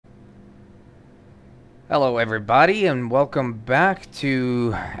Hello everybody and welcome back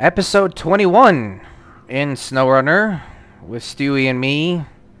to episode 21 in SnowRunner with Stewie and me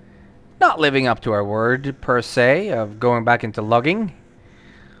not living up to our word per se of going back into lugging.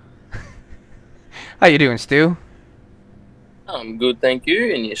 How you doing, Stu? I'm good, thank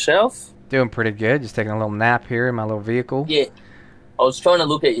you. And yourself? Doing pretty good, just taking a little nap here in my little vehicle. Yeah, I was trying to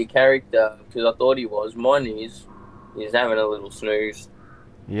look at your character because I thought he was. Mine is. He's having a little snooze.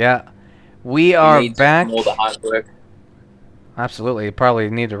 Yeah, we He are needs back. more the hard work. Absolutely, probably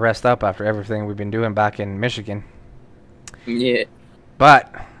need to rest up after everything we've been doing back in Michigan. Yeah.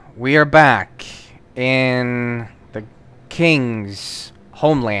 But we are back in the King's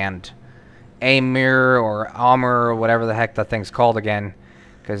homeland. Amir or Amr or whatever the heck that thing's called again,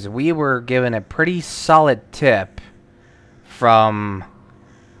 because we were given a pretty solid tip from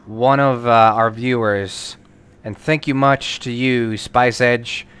one of our viewers, and thank you much to you, Spice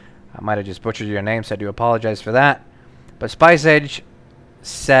Edge. I might have just butchered your name, so I do apologize for that. But Spice Edge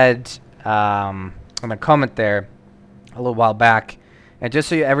said in a comment there a little while back, and just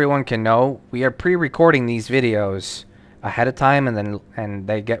so everyone can know, we are pre-recording these videos ahead of time, and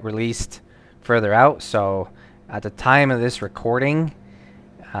they get released further out. So at the time of this recording,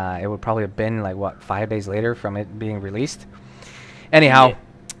 it would probably have been like what, 5 days later from it being released. Anyhow, Yeah.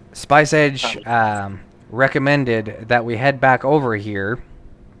 Spice Edge recommended that we head back over here.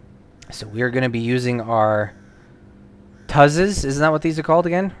 So we are going to be using our Tuzzes. Isn't that what these are called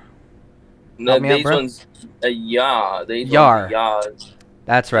again? No, Help me out, these bro. ones are Yar. These Yar. ones are Yars.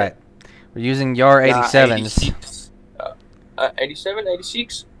 That's right. We're using Yar Yar 87s. 86. 87,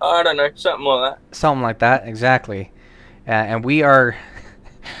 86? I don't know, something like that. Something like that, exactly. And we are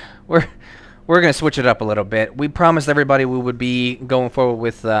we're gonna switch it up a little bit. We promised everybody we would be going forward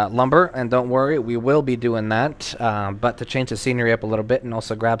with lumber, and don't worry, we will be doing that. But to change the scenery up a little bit and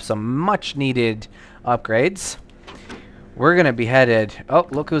also grab some much needed upgrades, we're gonna be headed. Oh,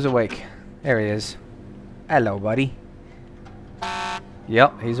 look who's awake! There he is. Hello, buddy.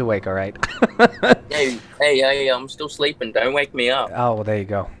 Yep, he's awake. All right. Hey, I'm still sleeping. Don't wake me up. Oh, well, there you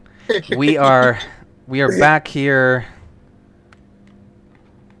go. we are back here.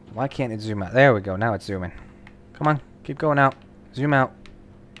 Why can't it zoom out? There we go. Now it's zooming. Come on, keep going out. Zoom out.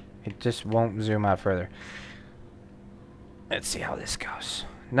 It just won't zoom out further. Let's see how this goes.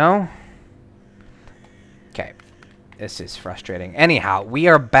 No? Okay. This is frustrating. Anyhow, we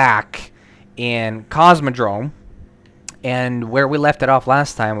are back in Cosmodrome. And where we left it off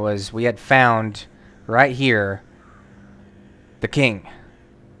last time was we had found right here the king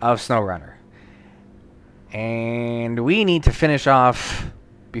of SnowRunner. And we need to finish off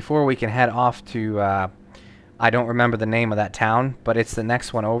before we can head off to, I don't remember the name of that town, but it's the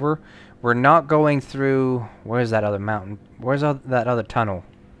next one over. We're not going through, where's that other mountain? Where's that other tunnel?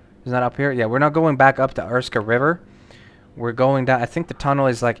 Isn't that up here? Yeah, we're not going back up the Urska River. We're going down, I think the tunnel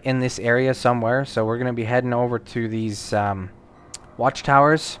is like in this area somewhere, so we're going to be heading over to these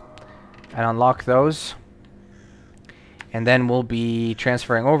watchtowers and unlock those. And then we'll be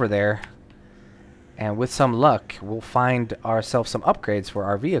transferring over there. And with some luck, we'll find ourselves some upgrades for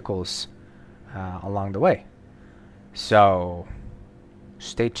our vehicles along the way. So,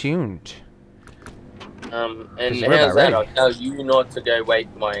 stay tuned. And we're how's about that? ready. I tell you not to go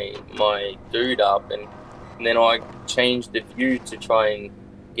wake my dude up, and then I changed the view to try and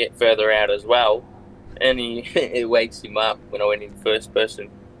get further out as well, and it wakes him up when I went in first person.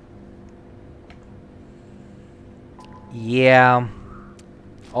 Yeah,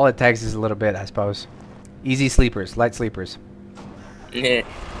 all it takes is a little bit, I suppose. Easy sleepers, light sleepers. Yeah.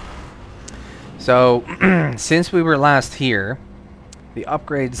 So, since we were last here, the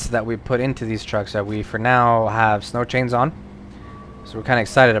upgrades that we put into these trucks are we, for now, have snow chains on. So we're kind of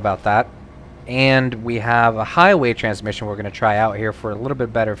excited about that. And we have a highway transmission we're going to try out here for a little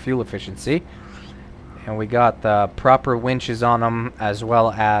bit better fuel efficiency. And we got the proper winches on them, as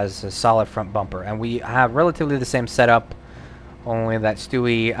well as a solid front bumper. And we have relatively the same setup, only that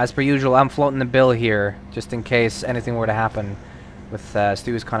Stewie, as per usual, I'm floating the bill here, just in case anything were to happen with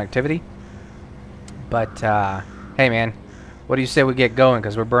Stewie's connectivity. But, hey man, what do you say we get going,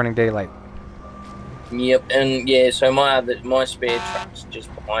 because we're burning daylight? Yep. And yeah, so my spare truck's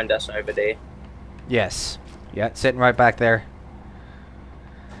just behind us over there. Yes. Yeah, sitting right back there.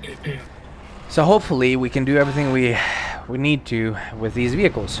 So hopefully we can do everything we need to with these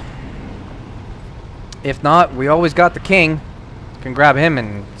vehicles. If not, we always got the king. Can grab him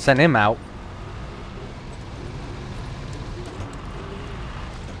and send him out.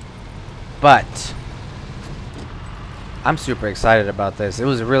 But I'm super excited about this. It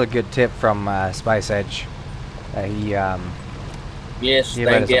was a really good tip from Spice Edge. He Yes, he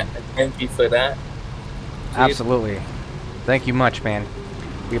let us thank you for that. Absolutely. Thank you much, man.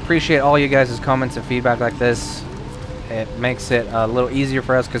 We appreciate all you guys' comments and feedback like this. It makes it a little easier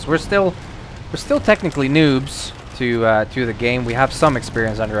for us because we're still technically noobs to the game. We have some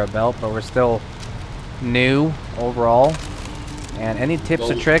experience under our belt, but we're still new overall. And any tips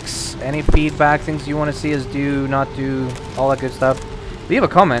or tricks, any feedback, things you want to see us do, not do, all that good stuff, leave a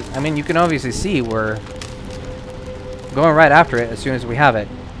comment. I mean, you can obviously see we're going right after it as soon as we have it.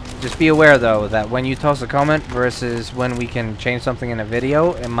 Just be aware, though, that when you toss a comment versus when we can change something in a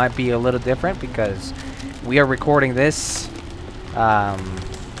video, it might be a little different because we are recording this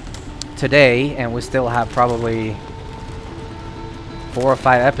today, and we still have probably 4 or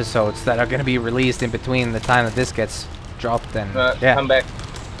 5 episodes that are going to be released in between the time that this gets dropped. And yeah, come back,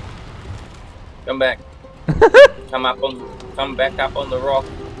 come back, come back up on the rock.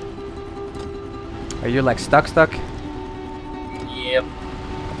 Are you like stuck? Yep.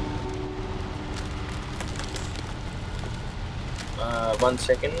 1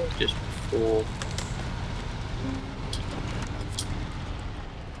 second, just before.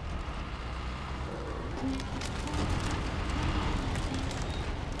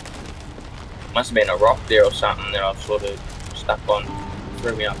 Must have been a rock there or something that I sort of stuck on,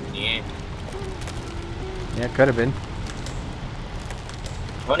 threw me up in the air. Yeah, could have been.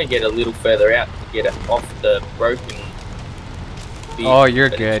 I'm trying to get a little further out to get it off the broken bit. Oh, you're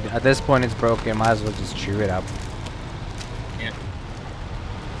good. At this point, it's broken. Might as well just chew it up. Yeah.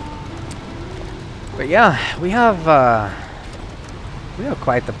 But yeah, we have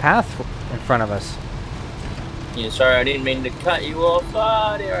quite the path in front of us. Yeah, sorry, I didn't mean to cut you off.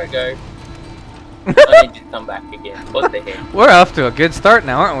 Ah, there I go. I need you to come back again. What the heck? We're off to a good start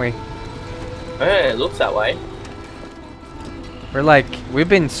now, aren't we? Yeah, it looks that way. We've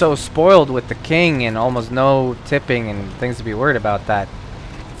been so spoiled with the king and almost no tipping and things to be worried about that.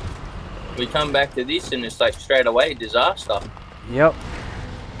 We come back to this and it's like straight away disaster. Yep.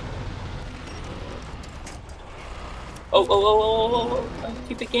 Oh,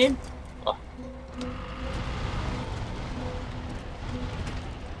 keep again. Oh.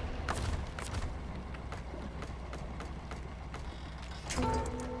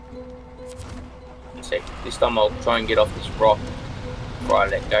 This time I'll try and get off this rock before I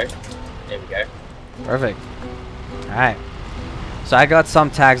let go. There we go. Perfect. Alright. So I got some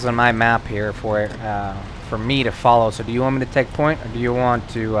tags on my map here for me to follow. So do you want me to take point or do you want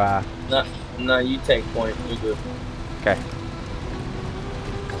to No, you take point. You're good. Okay.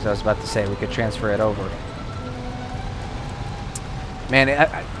 Because I was about to say we could transfer it over. Man,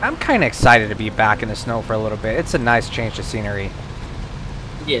 I'm kind of excited to be back in the snow for a little bit. It's a nice change of scenery.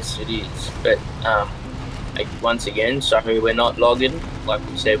 Yes, it is. But once again, sorry we're not logging like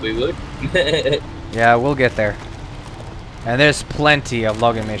we said we would. Yeah, we'll get there. And there's plenty of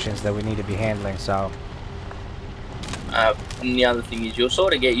logging missions that we need to be handling, so. And the other thing is you'll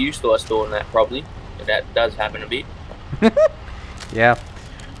sort of get used to us doing that probably. That does happen a bit. Yeah.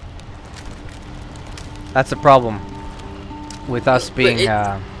 That's the problem with us being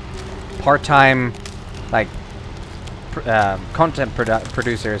part-time, like, content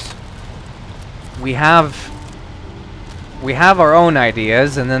producers. We have our own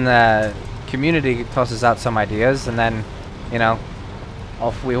ideas, and then the community tosses out some ideas, and then, you know,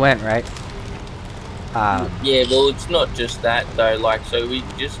 off we went, right? Yeah, well, it's not just that though. Like, so we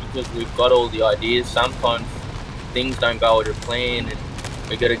just because we've got all the ideas, sometimes things don't go to plan, and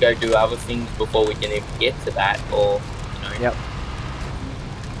we got to go do other things before we can even get to that, or you know. Yep.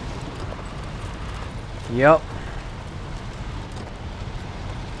 Yep.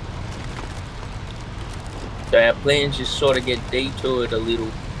 So our plans just sort of get detoured a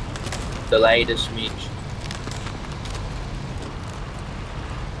little, delayed a smidge.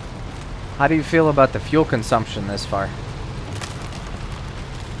 How do you feel about the fuel consumption this far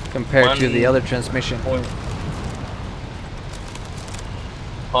compared to the other transmission?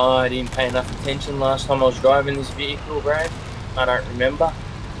 Oh, I didn't pay enough attention last time I was driving this vehicle, Brad. I don't remember.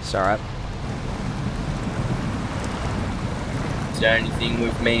 It's alright. It's the only thing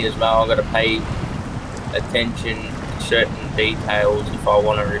with me as well. I've got to pay attention to certain details if I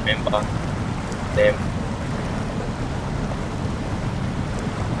want to remember them.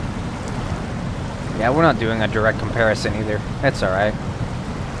 Yeah, we're not doing a direct comparison either. That's alright.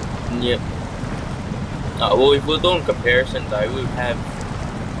 Yep. Well, if we're doing comparisons though, we would have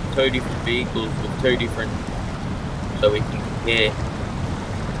 2 different vehicles with 2 different, so we can compare.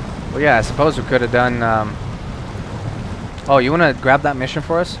 Well, yeah, I suppose we could have done. Oh, you want to grab that mission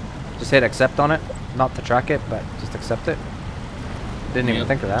for us? Just hit accept on it. Not to track it, but just accept it. Didn't even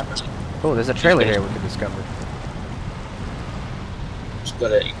think of that. Oh, there's a trailer here we could discover. Just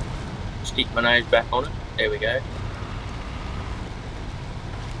gotta stick my nose back on it. There we go.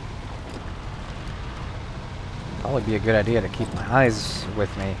 Probably be a good idea to keep my eyes with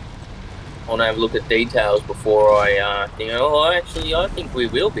me. I want to have a look at details before I think, oh, actually, I think we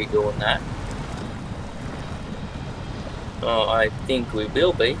will be doing that. Oh, I think we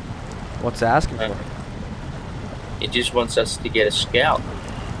will be. What's it asking for? It just wants us to get a scout.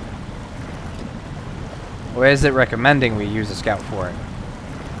 Where is it recommending we use a scout for it?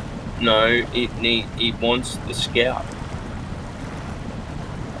 No, it wants the scout.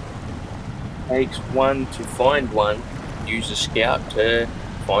 Takes one to find one. Use a scout to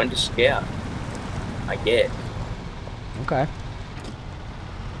find a scout. I get. Okay.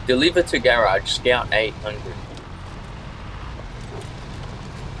 Deliver to garage. Scout 800.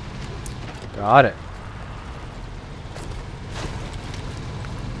 Got it.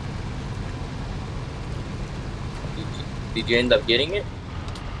 Did you end up getting it?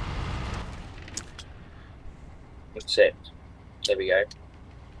 Accept. There we go.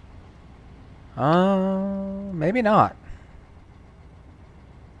 Maybe not.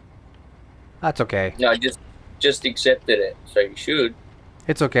 That's okay. No, just accepted it, so you should.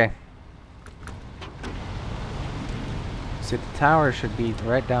 It's okay. See, the tower should be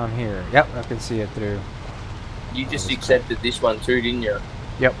right down here. Yep, I can see it through. You just accepted this one too, didn't you?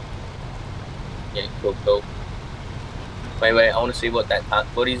 Yep. Yeah, cool, cool. Wait, I want to see what that task.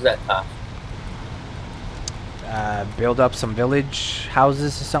 What is that task? Build up some village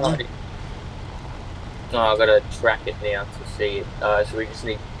houses or something. No, I gotta track it now to see it. So we just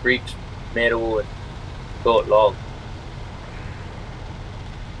need bricks, metal, and short log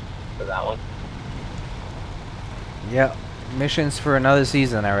for that one. Yep. Missions for another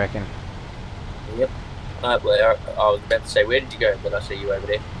season, I reckon. Yep. Well, I was about to say, where did you go? But I see you over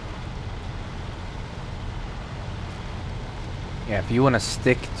there. Yeah, if you want to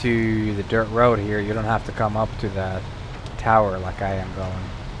stick to the dirt road here, you don't have to come up to the tower like I am going.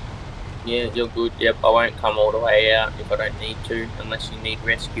 Yeah, you're good. Yep, I won't come all the way out if I don't need to, unless you need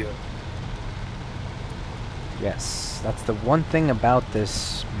rescuing. Yes, that's the one thing about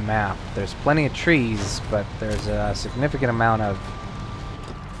this map. There's plenty of trees, but there's a significant amount of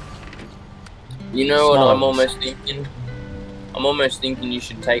You know what I'm snows. almost thinking? I'm almost thinking you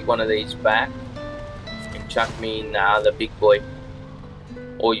should take one of these back and chuck me in the big boy.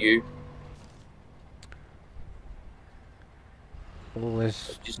 Or you. Well,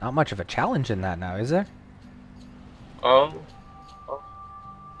 there's not much of a challenge in that now, is there? Oh,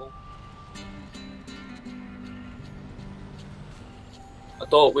 cool. I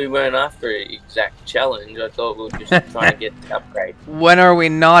thought we weren't after an exact challenge. I thought we were just trying to get the upgrade. When are we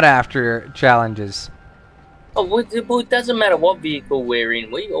not after challenges? Oh, well, it doesn't matter what vehicle we're in.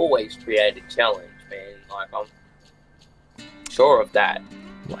 We always create a challenge, man. Like, I'm sure of that.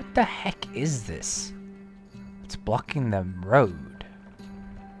 What the heck is this? It's blocking the road.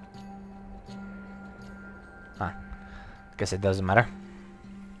 Huh. Guess it doesn't matter.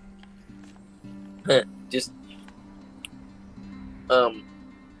 Just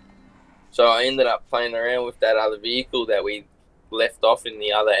so I ended up playing around with that other vehicle that we left off in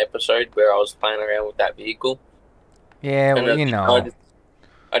the other episode where I was playing around with that vehicle. Yeah, And well, you know.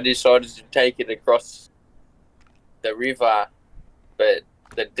 I decided to take it across the river, but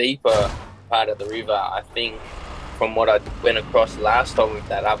the deeper part of the river, I think, from what I went across last time with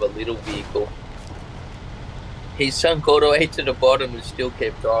that other little vehicle. He sunk all the way to the bottom and still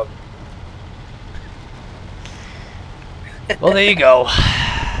kept driving. Well, there you go.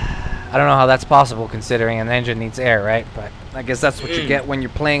 I don't know how that's possible considering an engine needs air, right? But I guess that's what you get when you're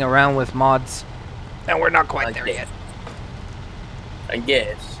playing around with mods. And we're not quite there yet. I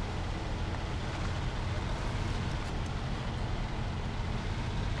guess.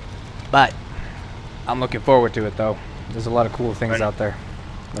 But I'm looking forward to it, though. There's a lot of cool things out there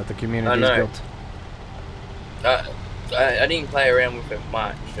that the community's built. I didn't play around with it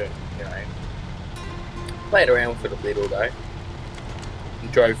much, you know. Played around with it a little, though.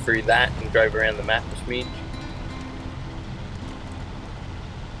 And drove through that and drove around the map a smidge.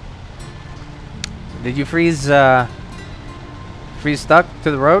 Did you freeze stuck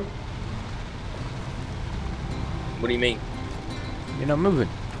to the road? What do you mean? You're not moving.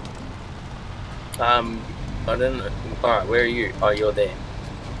 I don't know. Alright, where are you? Oh, you're there.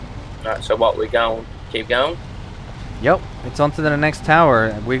 Alright, so what, we're going? Keep going? Yep, it's on to the next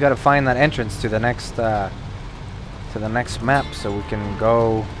tower. We gotta find that entrance to the next map so we can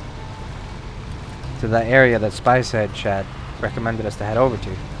go to the area that Spicehead had recommended us to head over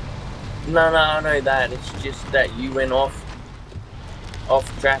to. No, I know that. It's just that you went off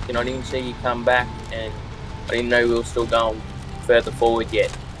track and I didn't see you come back and I didn't know we were still going further forward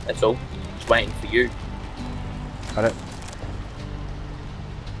yet. That's all. Just waiting for you. Got it.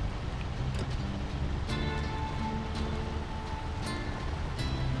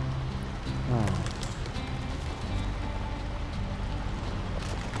 Oh.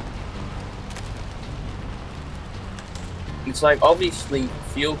 It's like, obviously,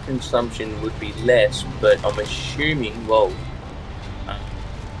 fuel consumption would be less, but I'm assuming, well,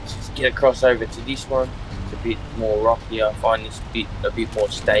 let's get across over to this one. It's a bit more rocky. I find this a bit more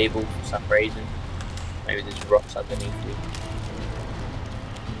stable for some reason. Maybe there's rocks underneath it.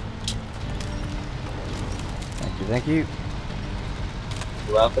 Thank you, thank you.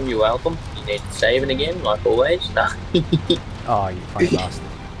 You're welcome, you're welcome. You need saving again, like always? No. Oh, you funny bastard.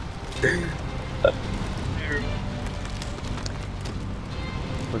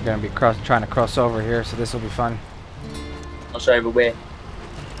 We're gonna be trying to cross over here, so this will be fun. Cross over where?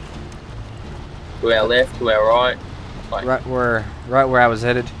 To our left, to our right? Like, Right where I was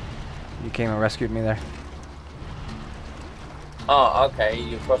headed. You came and rescued me there. oh, okay,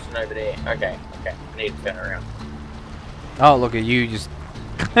 you're crossing over there. Okay, okay. I need to turn around. Oh, look at you just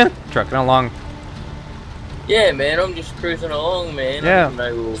trucking along. Yeah, man, I'm just cruising along, man. Yeah. I don't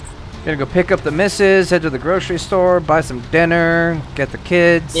know. Gonna go pick up the missus, head to the grocery store, buy some dinner, get the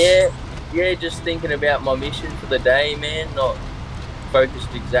kids. Yeah, just thinking about my mission for the day, man. Not focused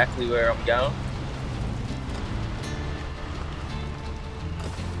exactly where I'm going.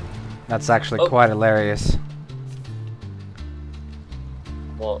 That's actually quite hilarious.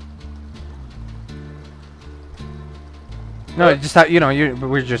 What? No, just how, you know,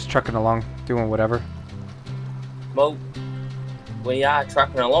 we're just trucking along, doing whatever. Well, we are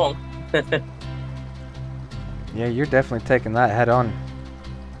trucking along. Yeah, you're definitely taking that head on.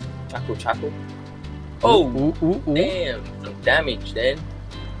 Chuckle, chuckle. Oh, Ooh, ooh, ooh. damn, some damage then.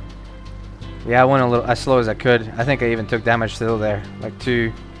 Yeah, I went a little as slow as I could. I think I even took damage still there, like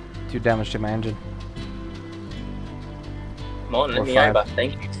two damage to my engine. Come on, let Or me 5. over.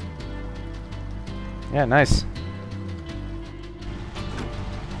 Thank you. Yeah, nice.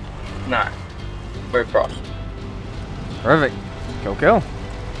 No, we're across. Perfect. Go.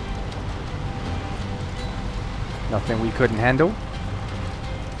 Nothing we couldn't handle.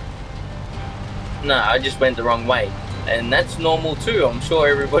 No, I just went the wrong way. And that's normal too. I'm sure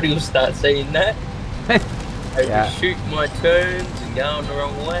everybody will start saying that. I Yeah. just shoot my turns and going the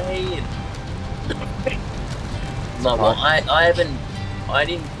wrong way. And no, well, I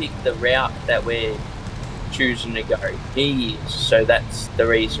didn't pick the route that we're choosing to go. He is, so that's the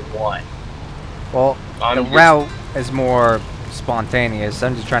reason why. Well, I'm the route is more spontaneous.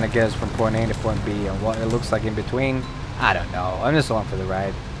 I'm just trying to get us from point A to point B, and what it looks like in between, I don't know. I'm just along for the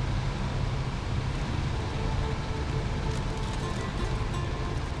ride.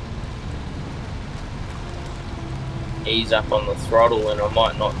 Ease up on the throttle and I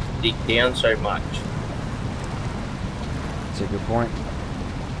might not dig down so much. That's a good point.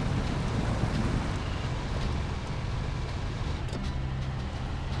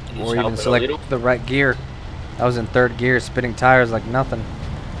 Just Or even helping a select little. the right gear. I was in 3rd gear, spinning tires like nothing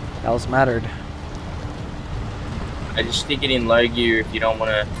else mattered. I just stick it in low gear if you don't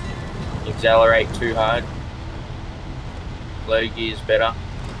want to accelerate too hard. Low gear is better.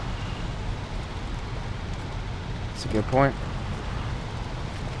 That's a good point.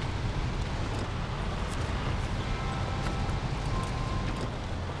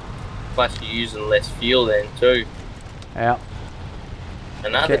 Plus you're using less fuel then too. Yeah.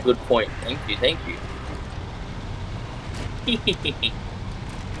 Another Okay. good point. Thank you, thank you.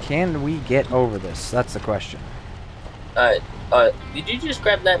 Can we get over this? That's the question. Did you just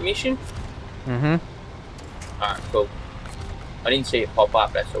grab that mission? Mm-hmm. Alright, cool. I didn't see it pop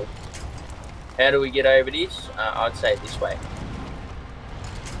up, that's all. How do we get over this? I'd say this way.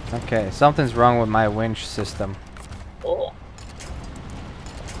 Okay, something's wrong with my winch system. Oh.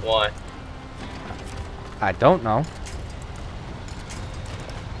 Why? I don't know.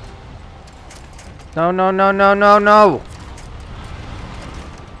 No.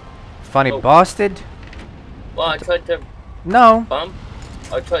 Funny Oh. bastard. Well, I tried to No. bump.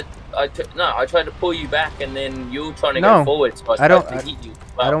 I tried to pull you back, and then you were trying to No, go forward, so I I tried don't- to hit you.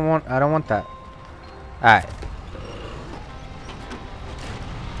 I don't want that. Alright.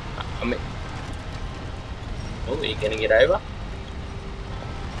 I mean, oh, are you gonna get over?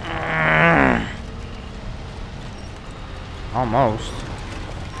 Almost.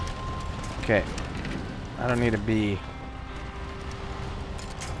 Okay. I don't need to be.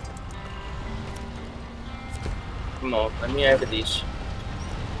 Come on, let me over this.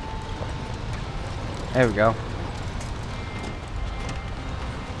 There we go.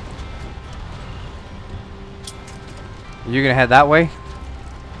 You gonna head that way?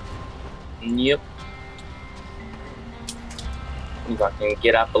 Yep. if I can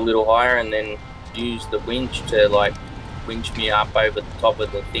get up a little higher and then use the winch to like winch me up over the top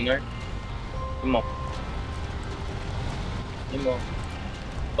of the thingo. Come on. Come on.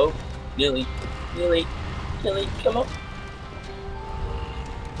 Oh, nearly, come on.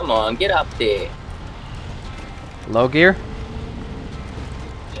 Come on, get up there. Low gear?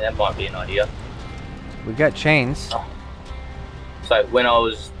 Yeah, that might be an idea. We got chains. Oh. So when I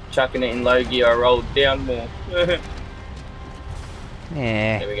was chucking it in low gear, I rolled down more.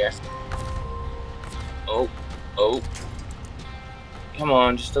 Yeah. There we go. Oh. Come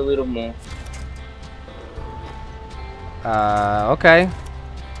on, just a little more. Okay.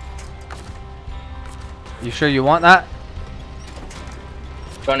 You sure you want that?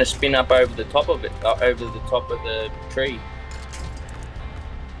 Trying to spin up over the top of it, over the top of the tree.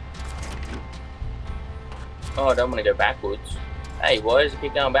 Oh, I don't want to go backwards. Hey, why does it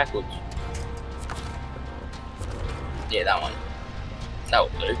keep going backwards? Yeah, that one. That will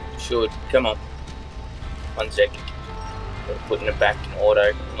do. Should. Come on. 1 second. We're putting it back in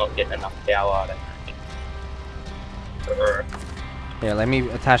auto. I'm not getting enough power out of it. Here, let me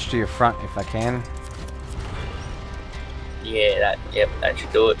attach to your front if I can. Yeah, that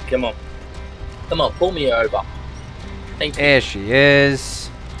should do it. Come on. Come on, pull me over. Thank you. There she is.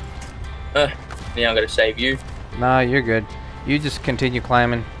 Now I'm gonna save you. No, you're good. You just continue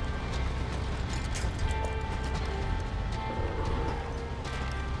climbing.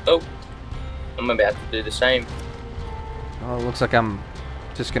 Oh, I'm about to do the same. Oh, it looks like I'm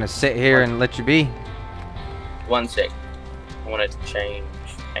just gonna sit here and let you be. 1 sec. I want to change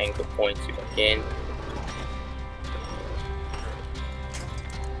anchor points if I can.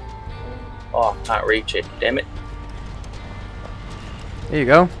 Oh, I can't reach it. Damn it. There you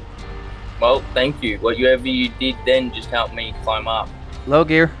go. Well, thank you. Whatever you did then just helped me climb up. Low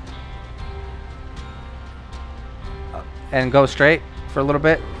gear. And go straight for a little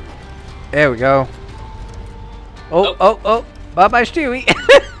bit. There we go. Oh. Bye-bye, Stewie.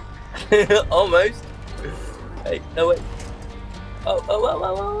 Almost. Hey, no wait.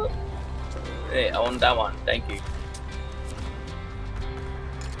 Oh. Hey, I want that one. Thank you.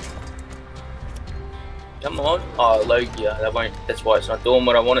 Come on. Oh, low gear. That won't. That's why it's not doing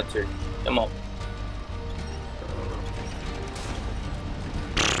what I want it to. Come on.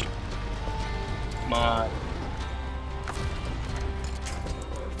 Come on.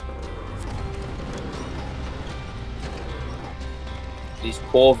 These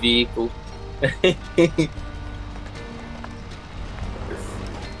poor vehicles.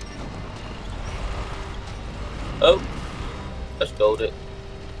 Oh, I stalled it.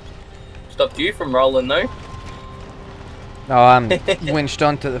 Stopped you from rolling though. No, I'm winched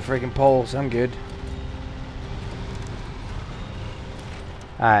onto the freaking poles. I'm good.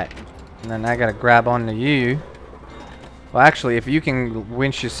 Alright. And then I gotta grab onto you. Well, actually, if you can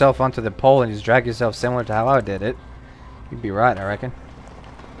winch yourself onto the pole and just drag yourself similar to how I did it, you'd be right, I reckon.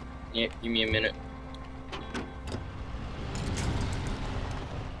 Yeah, give me a minute.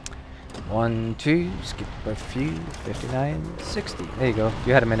 1, 2, skip a few, 59, 60. There you go.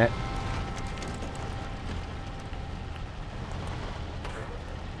 You had a minute.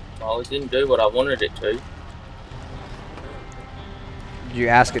 Well, it didn't do what I wanted it to. Did you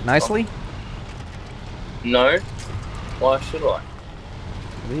ask it nicely? No. Why should I?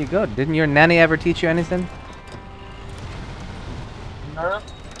 There you go. Didn't your nanny ever teach you anything? No.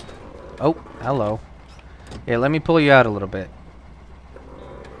 Oh, hello. Here, let me pull you out a little bit.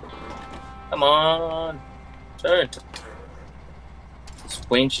 Come on. Turn. This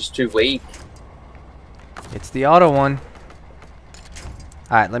winch is too weak. It's the auto one.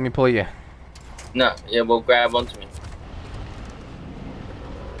 Alright, let me pull you. No, yeah, well, grab onto me.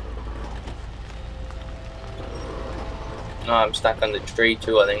 No, I'm stuck on the tree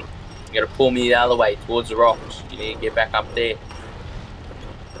too, I think. You gotta pull me the other way towards the rocks. You need to get back up there.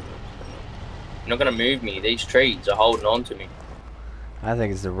 You're not gonna move me. These trees are holding on to me. I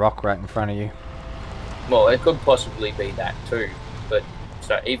think it's the rock right in front of you. Well, it could possibly be that too. But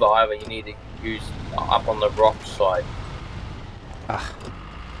so either you need to use up on the rock side. Ah.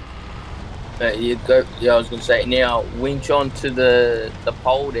 You go. Yeah, I was gonna say now winch onto the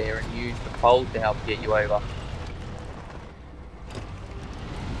pole there and use the pole to help get you over.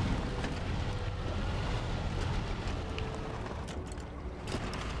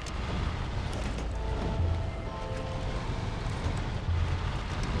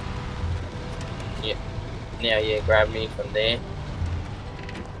 Yeah. Now, yeah, grab me from there.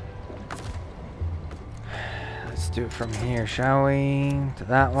 Let's do it from here, shall we? To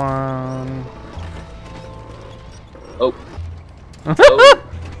that one. Oh. Oh.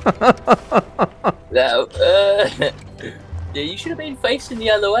 That. Yeah, you should have been facing the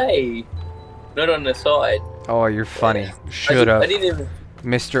other way, not on the side. Oh, you're funny. Yeah. Should have. I didn't even.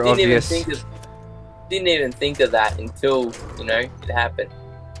 Mr. Didn't even Obvious. think of that until it happened.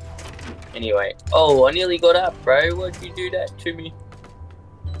 Anyway, oh, I nearly got up, bro. Why'd you do that to me?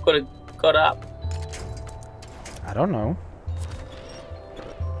 Could have got up. I don't know.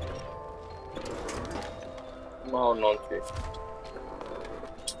 I'm holding on to.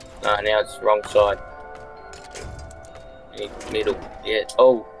 Nah, now it's the wrong side. Middle. Yeah.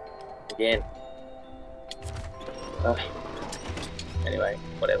 Oh, again. Anyway,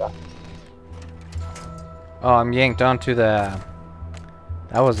 whatever. Oh, I'm yanked onto the...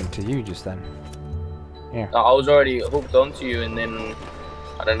 That wasn't to you just then. Yeah. I was already hooked onto you, and then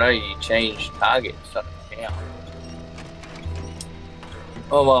I don't know. You changed targets. So, yeah.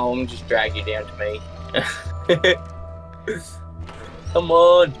 Oh well, I'm just drag you down to me. Come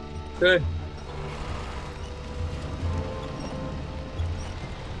on. Good.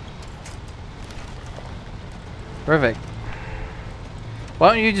 Perfect.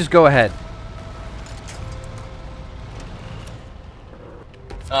 Why don't you just go ahead?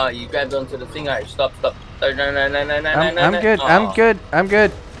 Oh, you grabbed onto the thing. Alright, stop. No. I'm good. Oh. I'm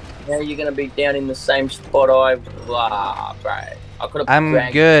good. Now you're gonna be down in the same spot I was, bro. I could have.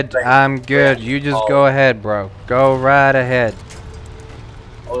 I'm good. You just go ahead, bro. Go right ahead.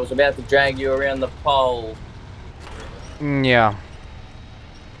 I was about to drag you around the pole. Yeah.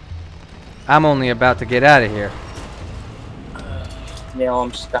 I'm only about to get out of here. Now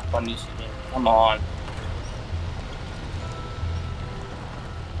I'm stuck on this again. Come on.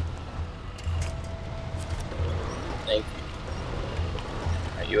 Thank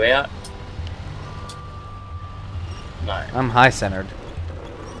you. Are you out? No. I'm high-centered.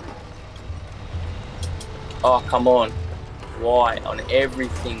 Oh, come on. Why? On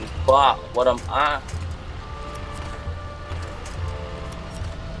everything but what I'm at.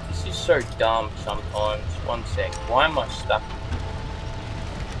 This is so dumb sometimes. 1 sec. Why am I stuck?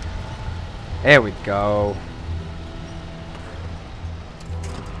 There we go.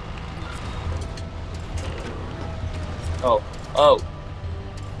 Oh.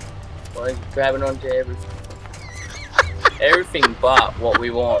 Why is it grabbing onto everything? Everything but what we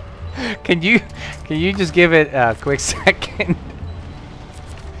want. Can you just give it a quick second?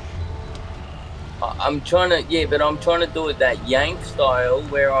 I'm trying to, but I'm trying to do it that yank style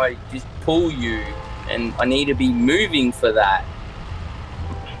where I just pull you, and I need to be moving for that.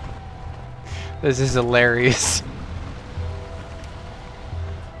 This is hilarious.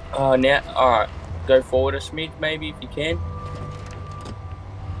 Oh, now, alright. Go forward a smidge, maybe, if you can.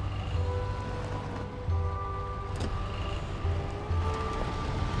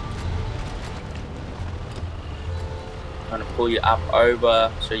 Trying to pull you up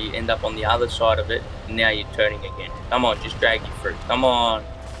over so you end up on the other side of it. And now you're turning again. Come on, just drag you through. Come on.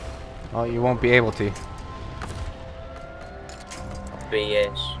 Oh, you won't be able to.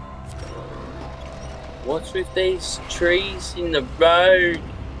 BS. What's with these trees in the road?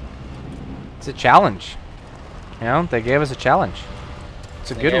 It's a challenge. You know, they gave us a challenge.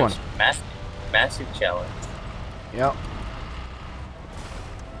 It's a good one. Massive challenge. Yep.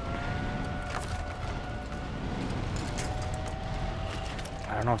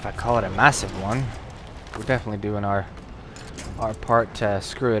 I don't know if I call it a massive one. We're definitely doing our part to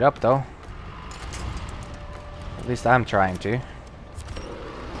screw it up, though. At least I'm trying to.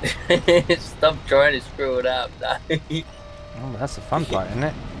 Stop trying to screw it up. Well, that's the fun part, isn't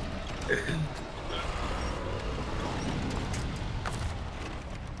it?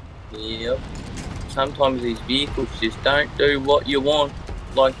 Yep. Sometimes these vehicles just don't do what you want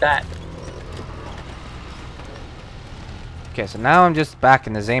like that. Okay, so now I'm just back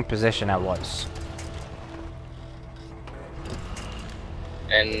in the same position I was.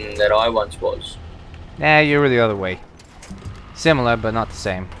 And that I once was. Nah, you were the other way. Similar, but not the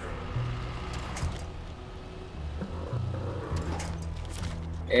same.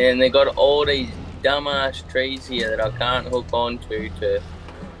 And they got all these dumbass trees here that I can't hook onto to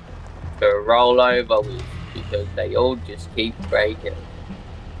roll over with because they all just keep breaking.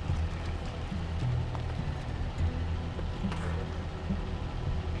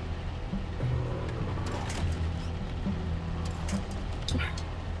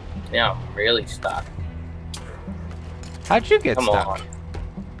 Now I'm really stuck. How'd you get Come stuck? on.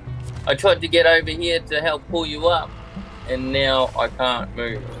 I tried to get over here to help pull you up, and now I can't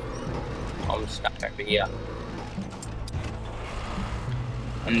move. I'm stuck over here.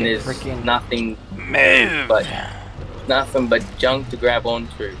 And Okay, there's freaking nothing move. but junk to grab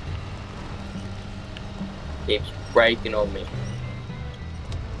onto. Keeps breaking on me.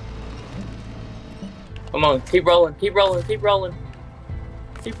 Come on, keep rolling, keep rolling, keep rolling.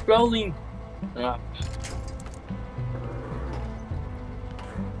 Keep rolling. Ah,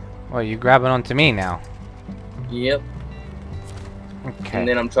 Well, you grabbing onto me now. yep. Okay. And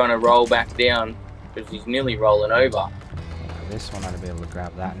then I'm trying to roll back down because he's nearly rolling over. This one ought to be able to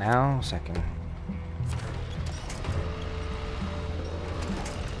grab that now. Second.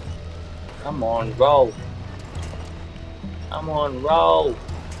 Come on, roll. Come on, roll.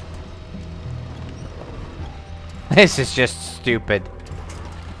 This is just stupid.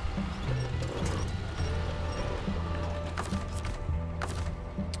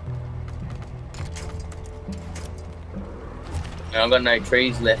 And I've got no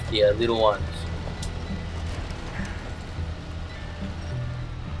trees left here, little ones.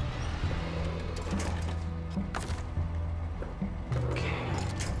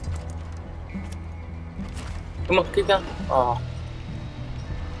 Come on, keep going. Oh.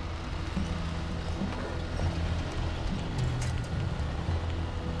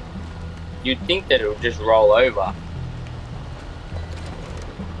 You'd think that it would just roll over. I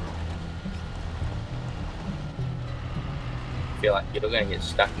feel like you're going to get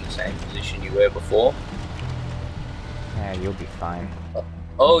stuck in the same position you were before. Yeah, you'll be fine.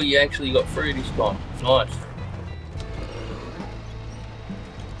 Oh, you actually got through this time. Nice.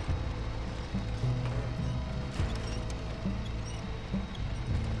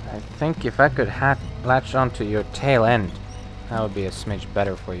 I think if I could latch onto your tail end, that would be a smidge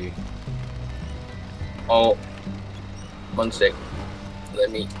better for you. Oh, 1 sec.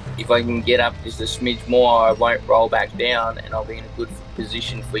 Let me, if I can get up just a smidge more, I won't roll back down and I'll be in a good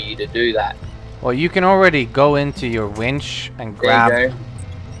position for you to do that. Well, you can already go into your winch and grab. There you go.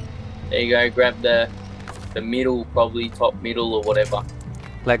 There you go, grab the middle, probably top middle or whatever.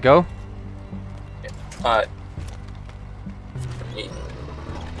 Let go. Alright. Yeah.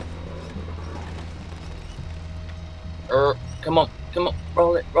 Come on, come on,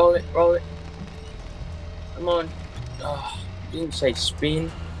 roll it, roll it, roll it. Come on. Oh, didn't say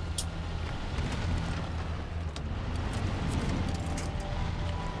spin.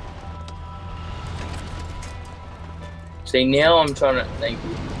 See, now I'm trying to, thank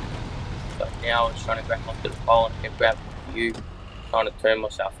you. But now I was trying to grab onto the pole and I can grab you. Trying to turn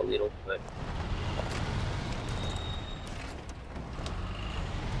myself a little, but.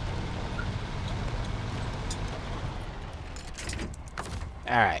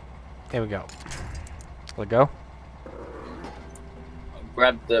 Alright. Here we go. Let go.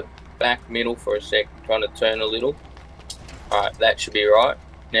 Grab the back middle for a sec, trying to turn a little. Alright, that should be right.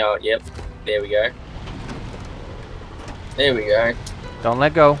 Now, yep, there we go. There we go. Don't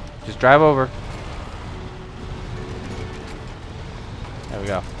let go. Just drive over. There we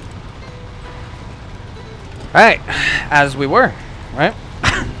go. Alright, as we were, right?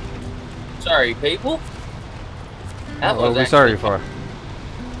 Sorry, people. What are we sorry for?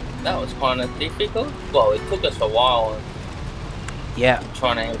 That was kind of difficult. Well, it took us a while. Yeah.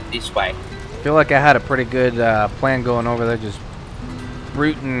 Trying to head this way. I feel like I had a pretty good plan going over there, just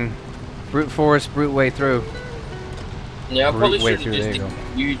brute force, brute way through. Yeah, I probably Brute way should have through, just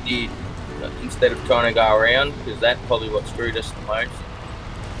there you did what you did instead of trying to go around, because that's probably what screwed us the most.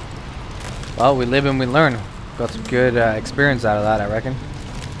 Well, we live and we learn. Got some good experience out of that, I reckon.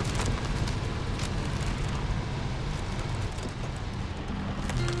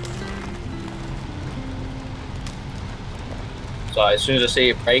 So as soon as I see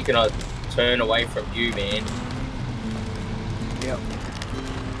it braking, I turn away from you, man. Yep.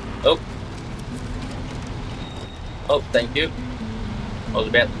 Oh. Oh, thank you. I was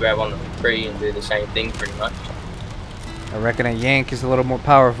about to grab on the tree and do the same thing pretty much. I reckon a yank is a little more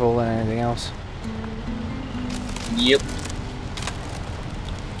powerful than anything else. Yep.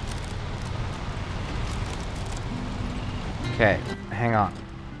 Okay, hang on.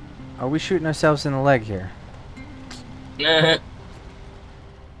 Are we shooting ourselves in the leg here?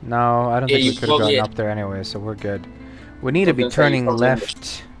 No, I don't Yeah, think we you could have gotten probably- up there anyway, so we're good. We need to be turning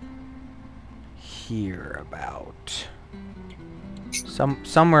left here about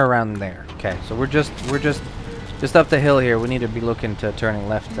somewhere around there. Okay, so we're just up the hill here. We need to be looking to turning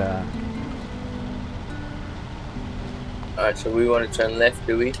left. Alright, so we want to turn left,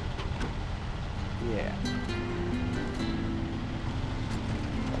 do we? Yeah.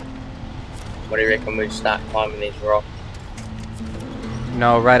 What do you reckon we start climbing these rocks?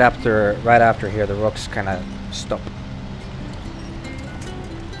 No, right after here, the rocks kind of stop.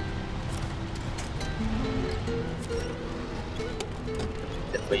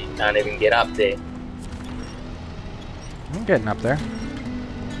 If we can't even get up there. I'm getting up there.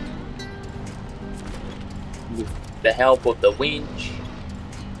 With the help of the winch.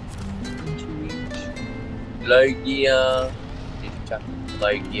 Low gear. Just chuck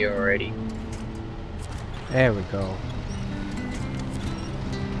low gear already. There we go.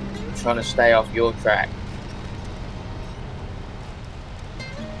 I'm trying to stay off your track.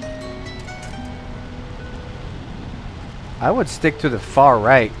 I would stick to the far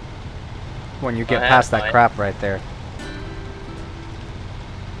right when you get past that crap right there.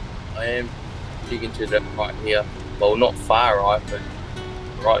 I am sticking to the right here. Well, not far right, but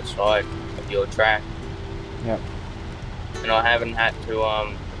right side of your track. Yep. And I haven't had to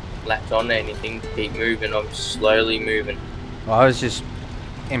latch on to anything to keep moving. I'm slowly moving. Well, I was just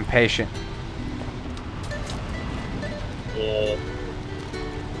impatient. Yeah.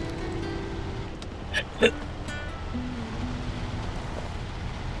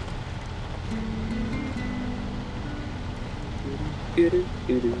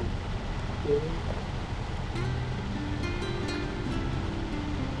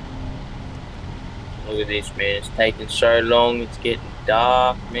 Look at this, man. It's taking so long. It's getting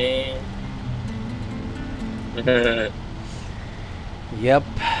dark, man. Yep.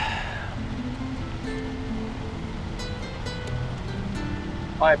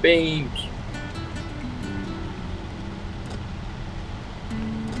 High beams.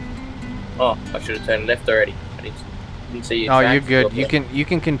 Oh, I should have turned left already. I didn't see you. Oh, you're good. You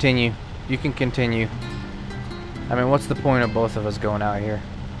can continue. You can continue. I mean, what's the point of both of us going out here?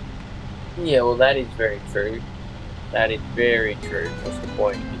 Yeah, well, that is very true. That is very true. What's the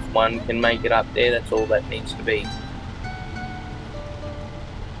point? If one can make it up there, that's all that needs to be.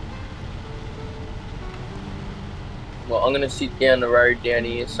 Well, I'm gonna sit down the road down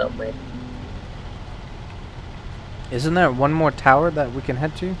here somewhere. Isn't there one more tower that we can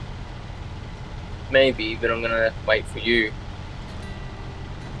head to? Maybe, but I'm gonna wait for you.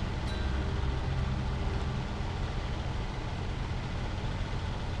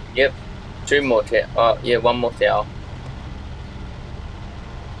 Yep, two more towers. Oh, yeah, one more tower.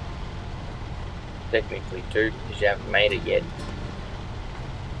 Technically two, because you haven't made it yet.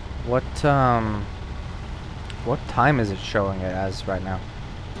 What time is it showing it as right now?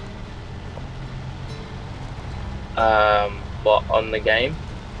 What, on the game?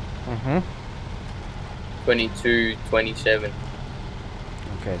 Mm-hmm. 22:27.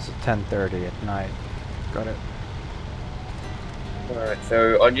 Okay, so 10:30 at night. Got it. Alright,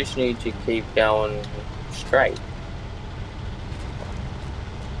 so I just need to keep going straight.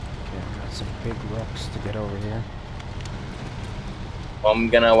 Okay, I've got some big rocks to get over here. I'm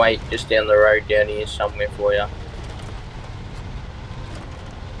gonna wait just down the road down here somewhere for you.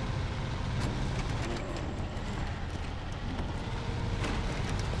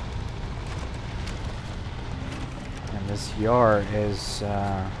 And this yard is,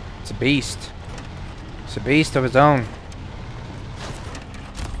 it's a beast. It's a beast of its own.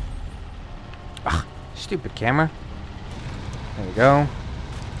 Ah, stupid camera. There we go.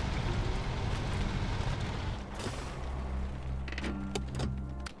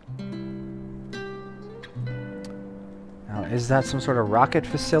 Now, is that some sort of rocket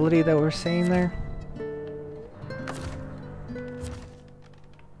facility that we're seeing there?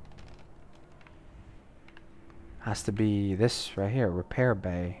 Has to be this right here, repair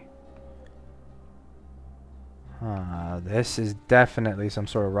bay. This is definitely some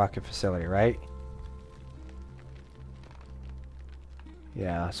sort of rocket facility, right?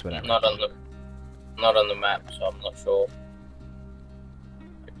 Yeah, that's what I Not on the map, so I'm not sure.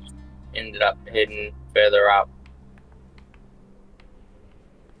 I just ended up heading further up.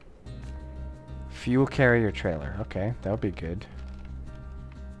 Fuel carrier trailer. Okay, that would be good.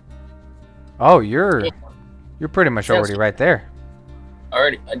 Oh, you're pretty much already right there.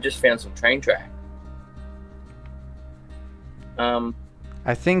 I just found some train track.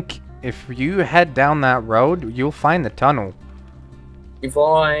 I think if you head down that road, you'll find the tunnel. If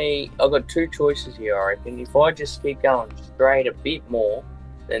I've got two choices here, I reckon. If I just keep going straight a bit more,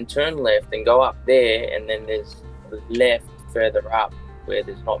 then turn left and go up there, and then there's left further up where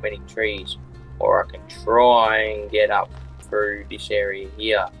there's not many trees. Or I can try and get up through this area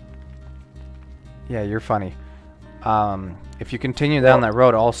here. Yeah, you're funny. If you continue down that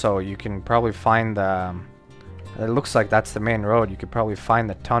road also, you can probably find the... it looks like that's the main road. You could probably find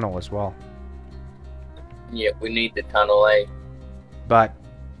the tunnel as well. Yeah, we need the tunnel, eh? But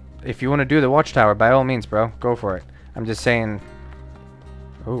if you want to do the watchtower, by all means, bro, go for it. I'm just saying...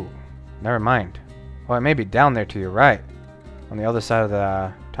 Ooh, never mind. Well, it may be down there to your right. On the other side of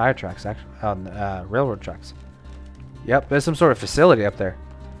the tire tracks, actually. On the railroad tracks. Yep, there's some sort of facility up there.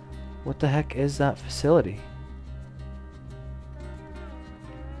 What the heck is that facility?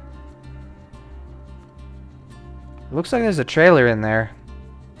 It looks like there's a trailer in there.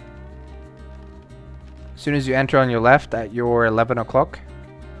 As soon as you enter on your left at your 11 o'clock.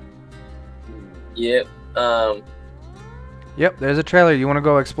 Yep. Yep, there's a trailer. You want to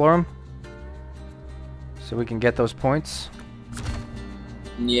go explore them? So we can get those points.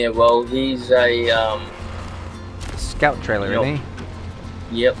 Yeah, well, he's a, Scout trailer, isn't he?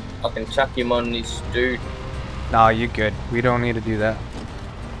 Yep, I can chuck him on this dude. No, you're good. We don't need to do that.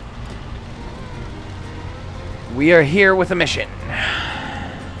 We are here with a mission.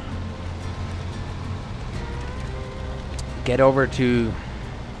 Get over to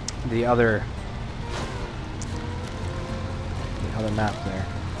the other map there.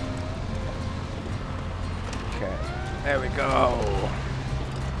 Okay, there we go.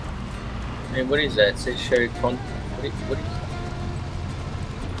 Hey, what is that? It says show con. What is that?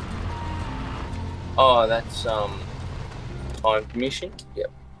 Oh, that's timed mission.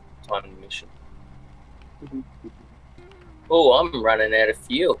 Yep, timed mission. Oh, I'm running out of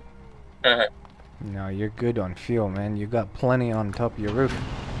fuel. No, you're good on fuel, man. You got plenty on top of your roof.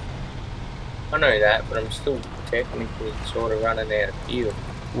 I know that, but I'm still technically sort of running out of fuel.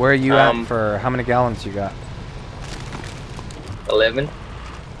 Where are you at for how many gallons you got? 11.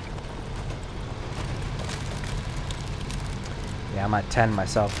 Yeah, I'm at 10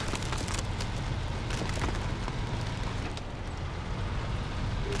 myself.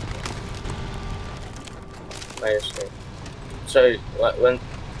 Wait a second. So, when,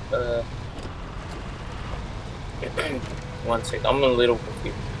 one sec, I'm a little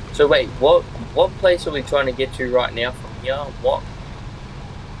confused. So wait, what place are we trying to get to right now from here? What?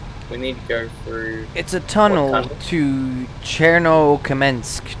 We need to go through... It's a tunnel to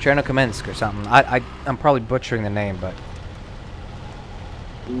Cherno-Kamensk or something. I'm probably butchering the name, but...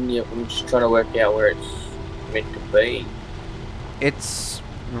 Yep, I'm just trying to work out where it's meant to be. It's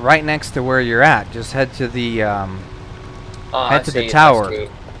right next to where you're at. Just head to the, head to the I tower.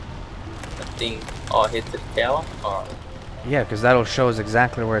 think, oh, head to the tower? Oh. Yeah, because that'll show us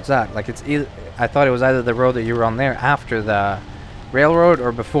exactly where it's at. Like, it's either... I thought it was either the road that you were on there after the railroad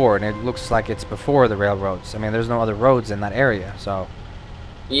or before, and it looks like it's before the railroads. I mean, there's no other roads in that area, so...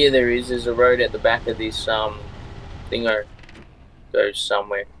 Yeah, there is. There's a road at the back of this, thing that goes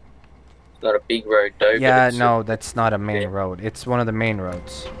somewhere. It's not a big road, though. Yeah, but it's no, that's not a main road. It's one of the main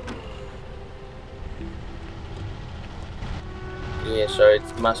roads. Yeah, so it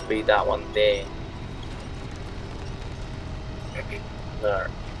must be that one there. No.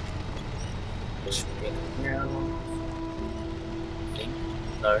 Spin around.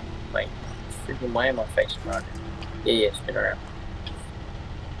 No, wait. Freaking why am I facing right? Yeah, spin around.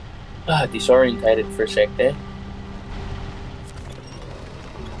 Disorientated for a sec there.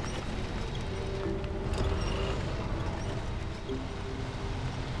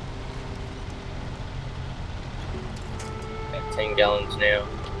 At 10 gallons now.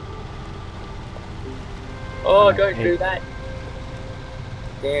 Oh, don't do that.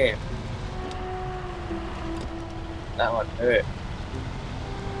 Damn. That one hurt.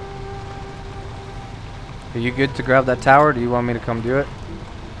 Are you good to grab that tower? Do you want me to come do it?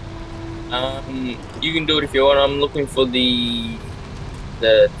 You can do it if you want. I'm looking for the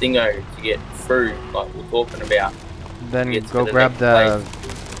thingo to get through, like we're talking about. Then go grab the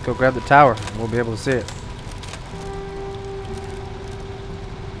tower. We'll be able to see it.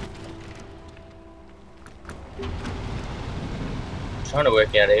 Trying to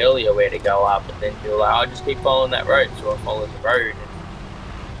work out earlier where to go up, and then you're like, I'll just keep following that road, so I followed the road.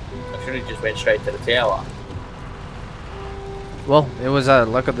 And I should have just went straight to the tower. Well, it was a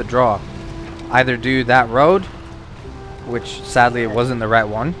luck of the draw. Either do that road, which sadly it wasn't the right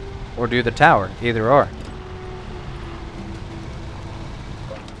one, or do the tower. Either or.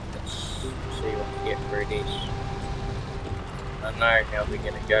 Let's see what we get through this. I know how we're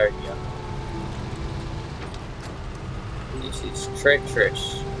gonna go here. This is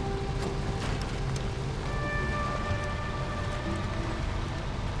treacherous.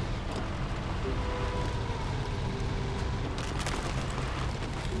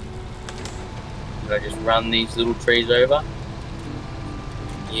 Did I just run these little trees over?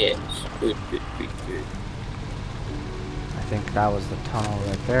 Yes. Good, good, good, good. I think that was the tunnel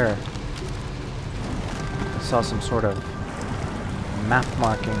right there. I saw some sort of map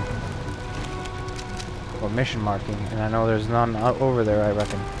marking. Or mission marking, and I know there's none over there, I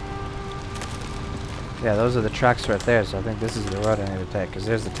reckon. Yeah, those are the tracks right there, so I think this is the road I need to take, because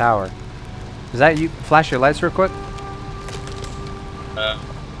there's the tower. Is that you? Flash your lights real quick?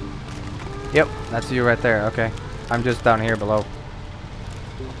 Yep, that's you right there, okay. I'm just down here below.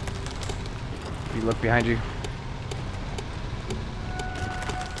 You look behind you.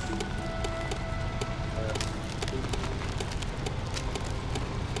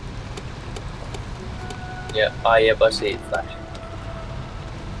 Yeah. Oh, yeah, I see it flash.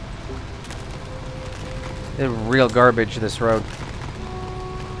 It's real garbage, this road.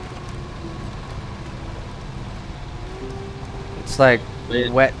 It's like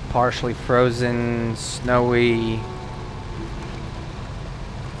Weird. wet, partially frozen, snowy.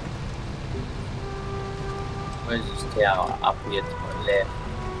 Where's this tower? Up here to my left.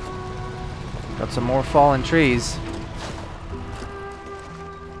 Got some more fallen trees.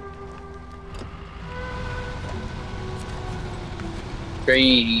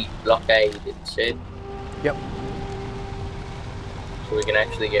 Tree blockade, it said. Yep. So we can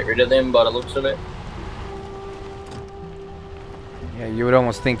actually get rid of them by the looks of it. Yeah, you would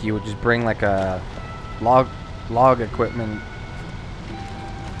almost think you would just bring like a logging equipment,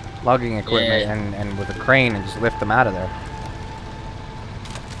 Yeah. and with a crane and just lift them out of there.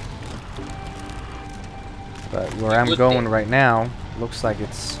 But where I'm Good going thing. right now, looks like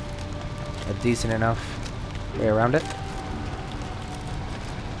it's a decent enough way around it.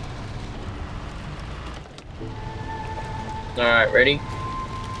 Alright, ready?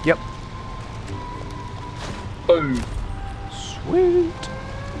 Yep. Boom. Sweet.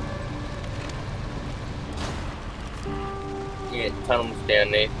 Yeah, tunnel's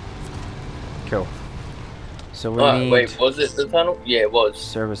down there. Cool. So we Oh, need wait, was it the tunnel? Yeah, it was.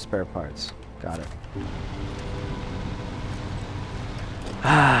 service spare parts. Got it.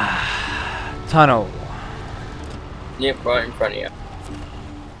 Ah, tunnel. Yep, right in front of you.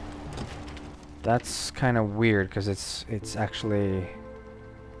 That's kind of weird because it's actually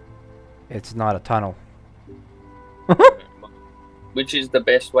not a tunnel. Which is the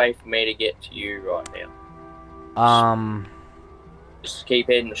best way for me to get to you right now? Just keep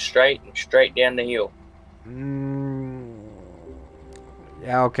heading straight and straight down the hill.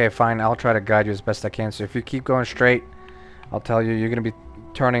 Yeah, okay, fine. I'll try to guide you as best I can. So if you keep going straight, I'll tell you you're gonna be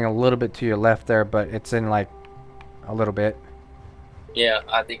turning a little bit to your left there, but it's in like a little bit. Yeah,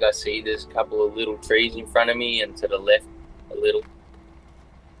 I think I see there's a couple of little trees in front of me and to the left a little.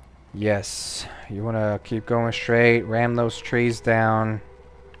 Yes, you want to keep going straight, ram those trees down,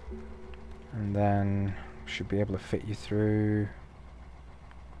 and then should be able to fit you through.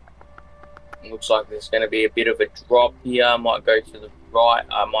 Looks like there's going to be a bit of a drop here. I might go to the right.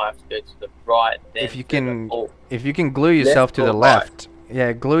 I might have to go to the right. Then If you can glue yourself to the left,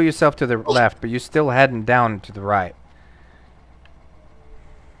 yeah, glue yourself to the left, but you're still heading down to the right.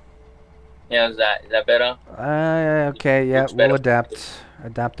 How's that? Is that better? Okay, yeah, Looks we'll better. adapt.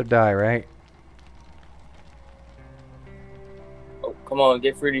 Adapt or die, right? Oh, come on,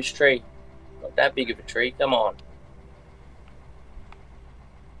 get through this tree. Not that big of a tree. Come on.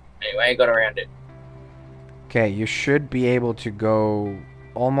 Anyway, I got around it. Okay, you should be able to go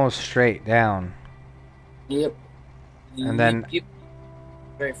almost straight down. Yep. And then- Yep.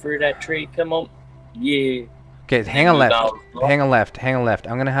 Go through that tree. Come on. Yeah. Okay, hang a left. Down. Hang a left. Hang a left.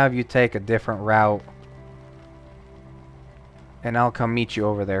 I'm gonna have you take a different route, and I'll come meet you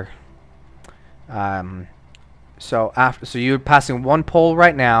over there. So you're passing one pole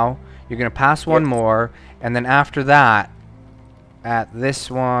right now. You're gonna pass one more, and then after that, at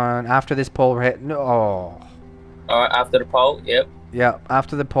this one, after this pole hit, no. Oh. Alright, after the pole. Yep. Yeah,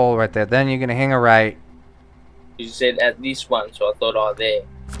 after the pole right there. Then you're gonna hang a right. You said at this one, so I thought, oh, there.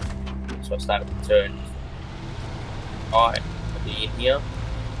 So I started to turn. Alright, I'll be in here.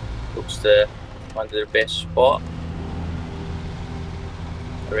 Looks the one of the best spot.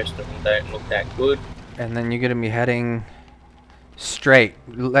 The rest of them don't look that good. And then you're gonna be heading straight.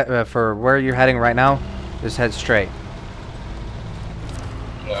 For where you're heading right now, just head straight.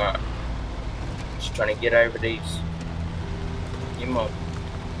 Alright. Just trying to get over these. Come on.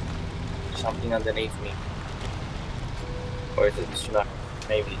 Something underneath me. Or is it the snow?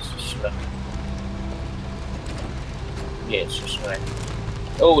 Maybe it's the snow. Yeah, it's just snow.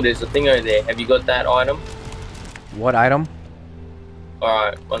 Oh, there's a thing over there. Have you got that item? What item?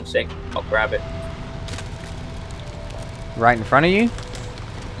 Alright, 1 sec. I'll grab it. Right in front of you?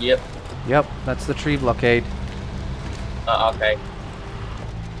 Yep. Yep, that's the tree blockade. Okay.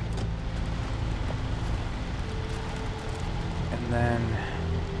 And then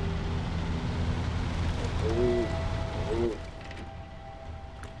Ooh. Ooh.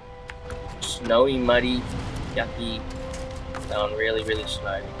 Snowy, muddy, yucky. Going really, really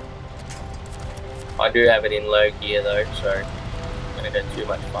slow. I do have it in low gear though, so I'm gonna go too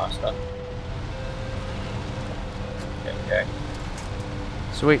much faster. There we go.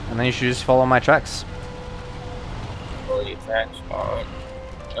 sweet, and then you should just follow my tracks. Follow your tracks. Alright.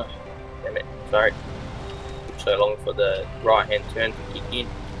 Oh, damn it. Sorry. Took so long for the right hand turn to kick in.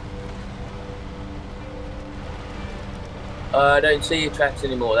 I don't see your tracks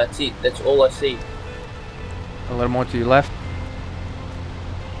anymore. That's it. That's all I see. A little more to your left.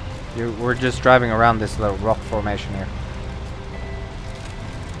 We're just driving around this little rock formation here.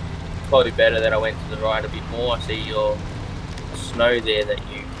 Probably better that I went to the right a bit more. I see your snow there that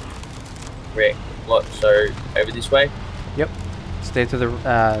you wrecked. What? So over this way? Yep. Stay to the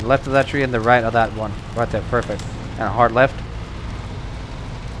left of that tree and the right of that one. Right there. Perfect. And a hard left.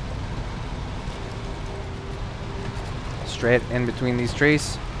 Straight in between these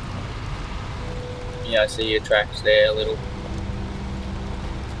trees. Yeah, I see your tracks there a little.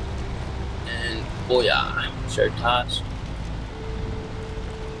 And booyah, show task.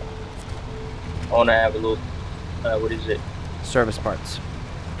 I want to have a look. What is it? Service parts.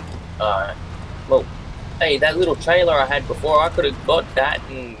 Alright. Well, hey, that little trailer I had before, I could have got that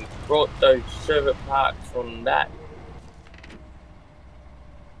and brought those server parts from that.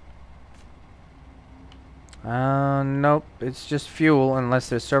 Nope. It's just fuel unless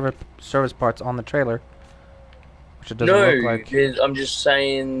there's service parts on the trailer. Which it doesn't look like. I'm just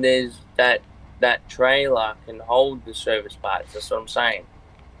saying there's that trailer can hold the service parts. That's what I'm saying.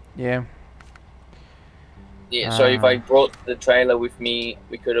 Yeah. Yeah, so if I brought the trailer with me,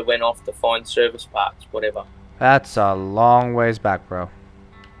 we could have went off to find service parts, whatever. That's a long ways back, bro.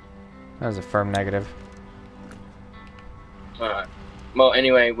 That was a firm negative. Alright. Well,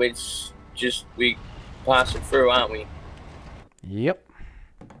 anyway, we pass it through, aren't we? Yep.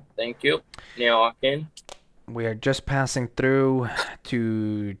 Thank you. Now I can. We are just passing through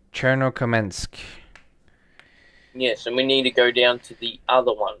to Chernokomensk. Yes, and we need to go down to the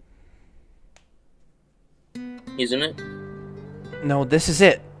other one. Isn't it? No, this is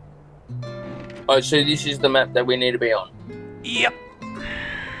it. Oh, so this is the map that we need to be on? Yep.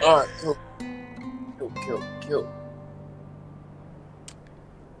 Alright, cool. Cool.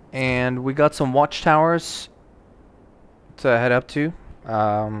 And we got some watchtowers to head up to.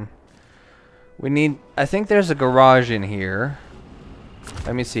 I think there's a garage in here.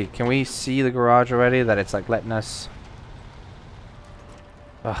 Let me see. Can we see the garage already? That it's like letting us...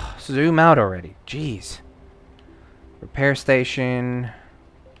 Ugh, zoom out already. Jeez. Repair station.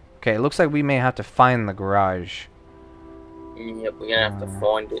 Okay, it looks like we may have to find the garage. Yep, we're gonna have to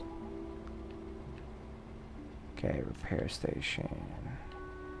find it. Okay, repair station.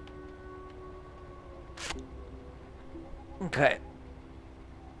 Okay.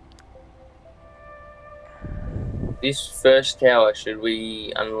 This first tower, should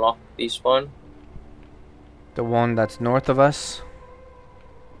we unlock this one? The one that's north of us?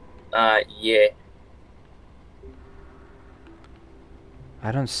 Yeah.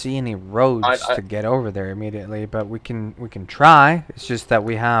 I don't see any roads to get over there immediately, but we can try. It's just that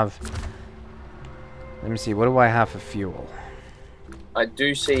we have... Let me see, what do I have for fuel? I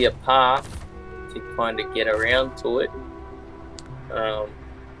do see a path to kind of get around to it.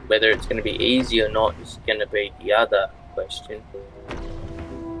 Whether it's going to be easy or not is going to be the other question.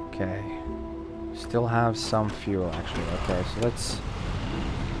 Okay. Still have some fuel, actually. Okay, so let's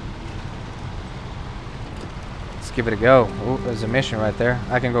give it a go. Oh, there's a mission right there.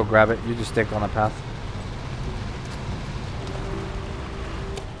 I can go grab it. You just stick on the path.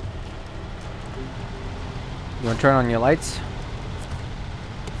 You want to turn on your lights?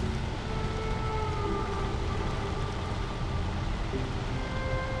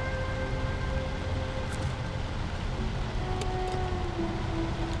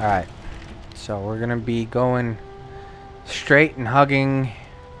 Alright. So we're going to be going straight and hugging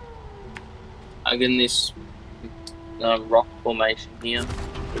This rock formation here,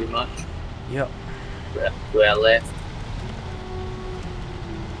 pretty much. Yep. To our left.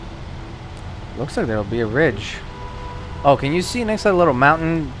 Looks like there'll be a ridge. Oh, can you see next to that little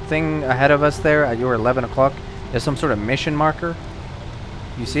mountain thing ahead of us there at your 11 o'clock? There's some sort of mission marker.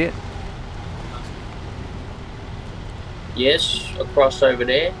 You see it? Yes, across over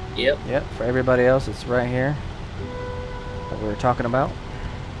there. Yep. Yep, for everybody else, it's right here that we were talking about.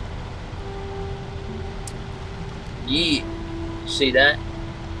 Yeah. See that?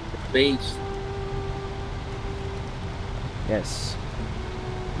 The beast. Yes.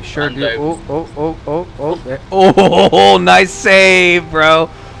 You sure do. Over. Oh, nice save, bro.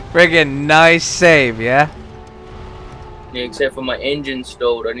 Friggin' nice save, yeah? Yeah, except for my engine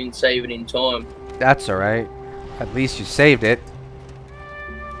stalled. I didn't save it in time. That's alright. At least you saved it.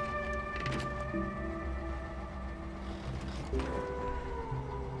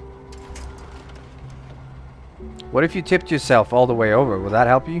 What if you tipped yourself all the way over? Will that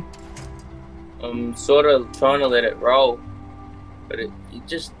help you? I'm sort of trying to let it roll, but it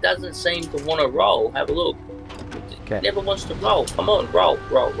just doesn't seem to want to roll. Have a look. It never wants to roll. Come on, roll.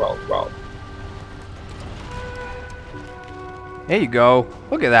 There you go.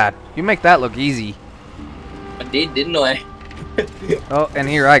 Look at that. You make that look easy. I did, didn't I? Oh, and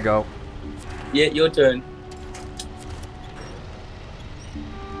here I go. Yeah, your turn.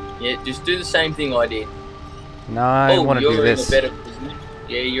 Yeah, just do the same thing I did. No, I want to do this. You're in a better position.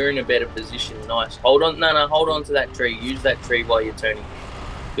 Yeah, you're in a better position. Nice. Hold on. No, hold on to that tree. Use that tree while you're turning.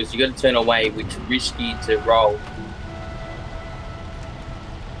 Because you got to turn away, which is risky to roll.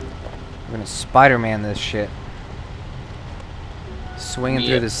 I'm gonna Spider-Man this shit. Swinging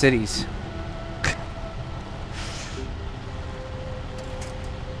through the cities.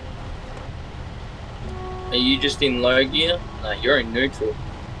 Are you just in low gear? No, you're in neutral,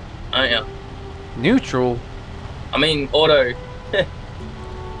 aren't you? Neutral? I mean auto. Yeah,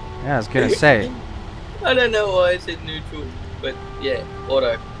 I was gonna say. I don't know why I said neutral, but yeah,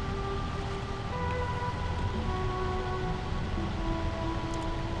 auto.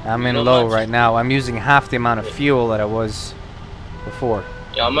 I'm in low right now. I'm using half the amount of fuel that I was before.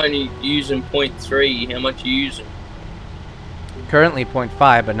 Yeah, I'm only using 0.3. How much are you using? Currently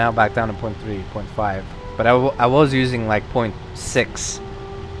 0.5, but now back down to 0.3, 0.5. But I was using like 0.6.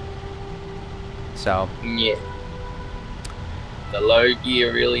 So. Yeah. The low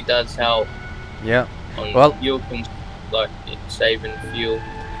gear really does help. Yeah. Well, fuel like it's saving fuel.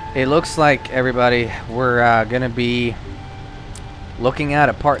 It looks like, everybody, we're gonna be looking at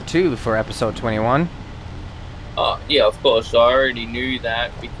a part 2 for episode 21. Yeah, of course. I already knew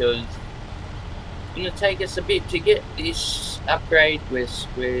that because it's gonna take us a bit to get this upgrade. We're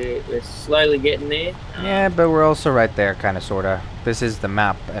slowly getting there. Yeah, but we're also right there, kind of, sorta. This is the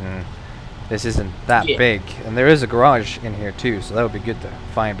map, and this isn't that big, and there is a garage in here too, so that would be good to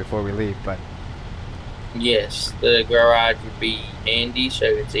find before we leave. But yes, the garage would be handy, so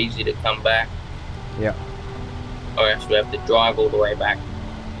it's easy to come back. Yeah. Or else we have to drive all the way back.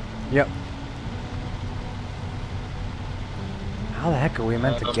 Yep. How the heck are we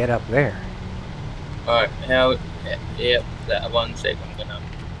meant to get up there? Alright, yep, that 1 sec, I'm gonna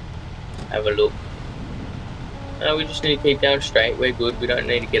have a look. No, we just need to keep going straight, we're good, we don't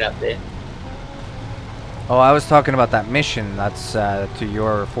need to get up there. Oh, I was talking about that mission that's to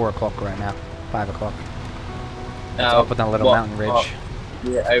your 4 o'clock right now. 5 o'clock. It's up on that little mountain ridge.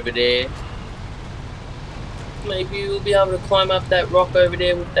 Yeah, over there. Maybe we'll be able to climb up that rock over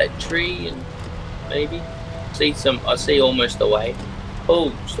there with that tree and maybe see some. I see almost the way.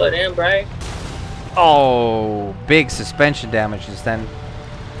 Oh, slow down, bro. Oh, big suspension damages then.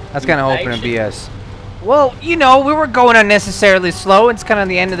 That's kind of hoping to be us. Well, you know, we were going unnecessarily slow. It's kind of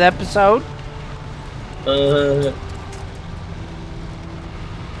the end of the episode.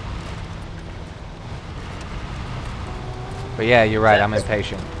 But yeah, you're right. I'm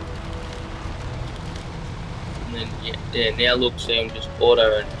impatient. And then, yeah, now look, see, I'm just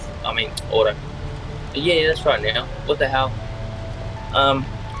auto. Yeah, that's right now. What the hell?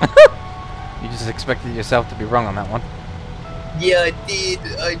 You just expected yourself to be wrong on that one. Yeah, I did.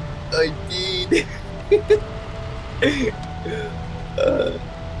 I did.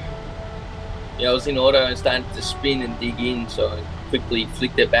 Yeah, I was in auto and started to spin and dig in, so I quickly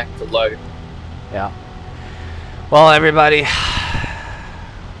flicked it back to low. Yeah. Well, everybody,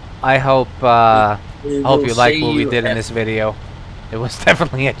 I hope you like what we did in this video. It was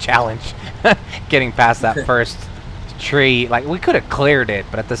definitely a challenge, getting past that first tree. Like, we could have cleared it,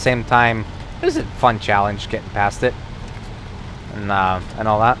 but at the same time, it was a fun challenge getting past it, and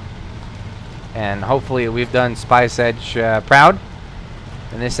all that. And hopefully, we've done Spice Edge proud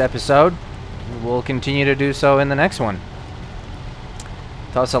in this episode. We'll continue to do so in the next one.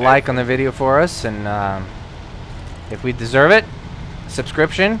 Toss a like on the video for us, and if we deserve it,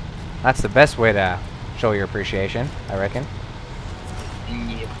 subscription. That's the best way to show your appreciation, I reckon.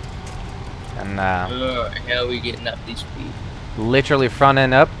 Yeah. And how are we getting up this speed? literally front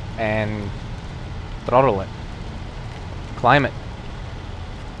end up and throttle it. Climb it.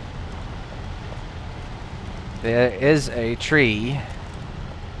 There is a tree.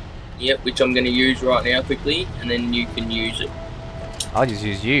 Yep, which I'm going to use right now quickly, and then you can use it. I'll just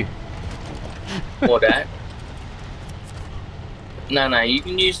use you. Or that. No, you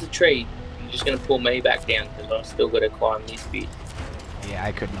can use the tree. I'm just going to pull me back down because I've still got to climb this bit. Yeah,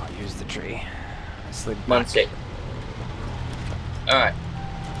 I could not use the tree. I slid back. 1 sec. Alright.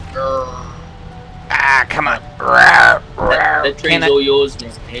 Ah, come on. The tree's all yours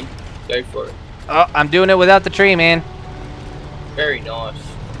now, man. Go for it. Oh, I'm doing it without the tree, man. Very nice.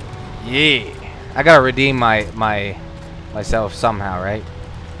 Yeah. I gotta redeem myself somehow, right?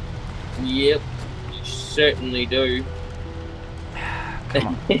 Yep. You certainly do. Come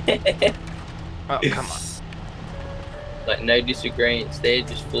on. Oh, come on. Like, no disagreements there,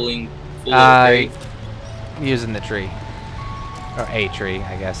 just full of tree. Using the tree. Or a tree,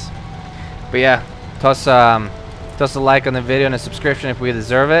 I guess. But yeah, Toss a like on the video and a subscription if we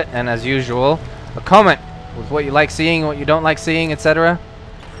deserve it, and as usual, a comment with what you like seeing, what you don't like seeing, etc.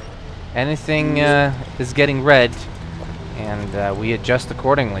 Anything is getting read, and we adjust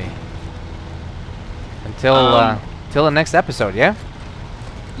accordingly. Until the next episode, yeah?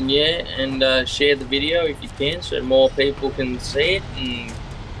 Yeah, and share the video if you can, so more people can see it, and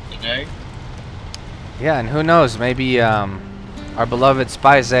you know. Yeah, and who knows, maybe our beloved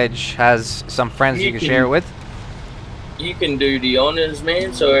Spice Edge has some friends you can share it with. You can do the honors,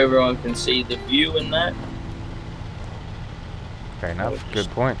 man, so everyone can see the view and that. Fair enough. Good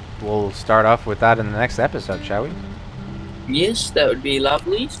point. We'll start off with that in the next episode, shall we? Yes, that would be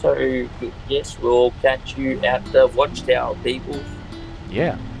lovely. So, yes, we'll catch you at the watchtower, people.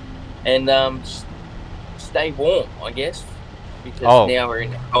 Yeah. And stay warm, I guess, because now we're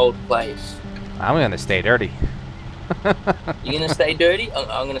in a cold place. I'm gonna stay dirty. You're gonna stay dirty?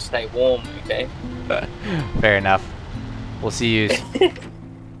 I'm gonna stay warm, okay? Fair enough. We'll see you.